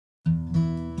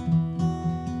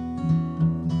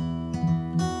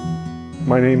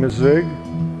My name is Zig.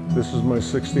 This is my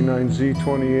 69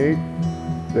 Z28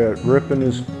 that Rip and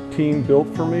his team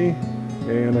built for me,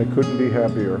 and I couldn't be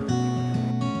happier.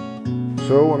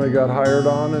 So when I got hired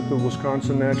on at the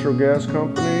Wisconsin Natural Gas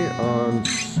Company on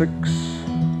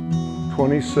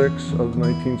 6/26 of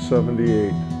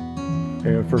 1978,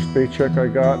 and first paycheck I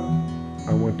got,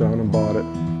 I went down and bought it.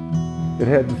 It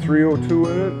had the 302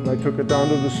 in it, and I took it down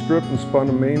to the strip and spun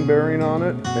a main bearing on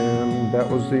it, and that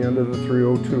was the end of the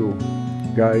 302.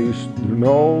 Guy I used to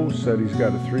know said he's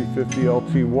got a 350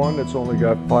 LT1 that's only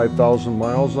got 5,000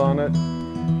 miles on it.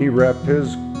 He wrapped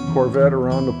his Corvette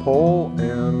around the pole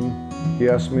and he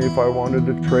asked me if I wanted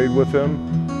to trade with him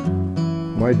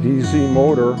my DZ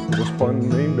motor with a spun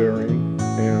main bearing,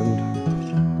 and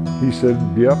he said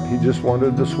yep, he just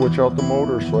wanted to switch out the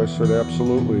motor. So I said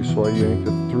absolutely. So I yanked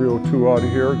the 302 out of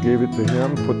here, gave it to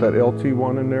him, put that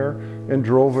LT1 in there, and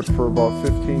drove it for about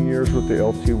 15 years with the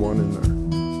LT1 in there.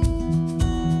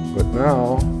 But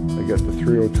now I got the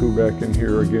 302 back in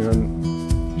here again.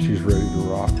 She's ready to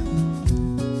rock.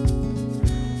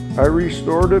 I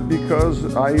restored it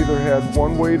because I either had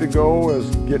one way to go as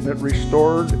getting it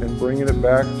restored and bringing it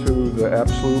back to the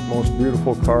absolute most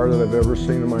beautiful car that I've ever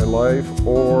seen in my life,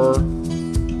 or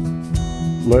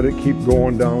let it keep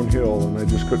going downhill, and I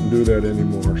just couldn't do that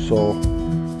anymore. So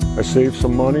I saved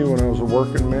some money when I was a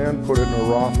working man, put it in a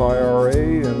Roth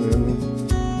IRA, and then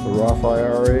the Roth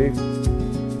IRA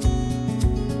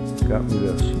got me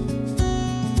this.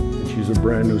 And she's a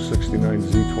brand new 69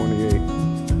 Z28.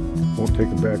 Won't take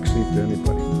a back seat to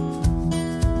anybody.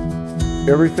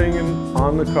 Everything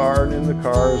on the car and in the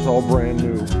car is all brand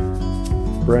new.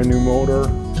 Brand new motor,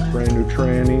 brand new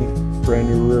tranny, brand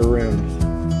new rear end.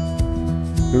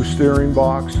 New steering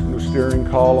box, new steering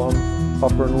column,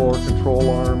 upper and lower control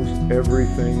arms.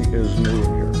 Everything is new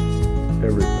in here.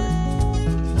 Everything.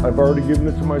 I've already given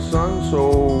it to my son,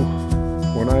 so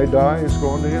when I die, it's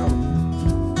going to him.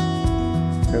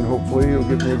 And hopefully he'll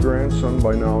give me a grandson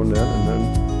by now and then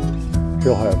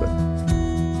he'll have it.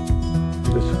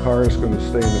 This car is going to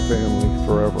stay in the family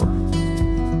forever.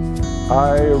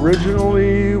 I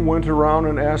originally went around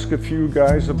and asked a few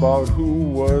guys about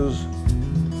who was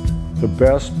the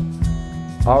best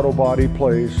auto body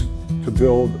place to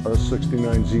build a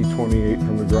 69 Z28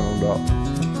 from the ground up.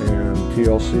 And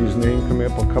TLC's name came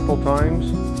up a couple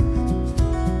times.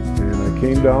 And I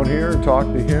came down here and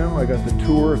talked to him. I got the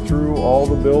tour through all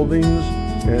the buildings,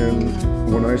 and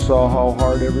when I saw how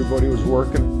hard everybody was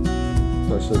working,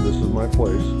 I said, this is my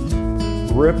place.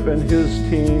 Rip and his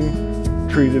team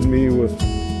treated me with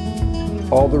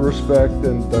all the respect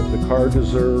and that the car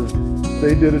deserved.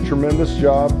 They did a tremendous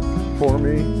job for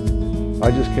me. I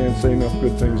just can't say enough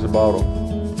good things about them.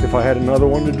 If I had another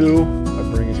one to do, I'd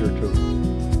bring it here too.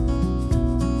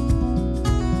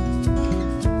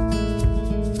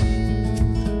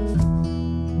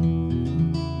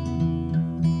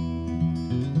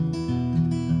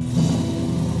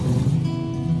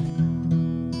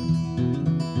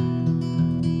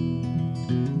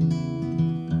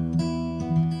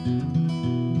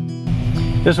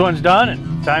 This one's done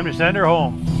and time to send her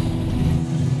home.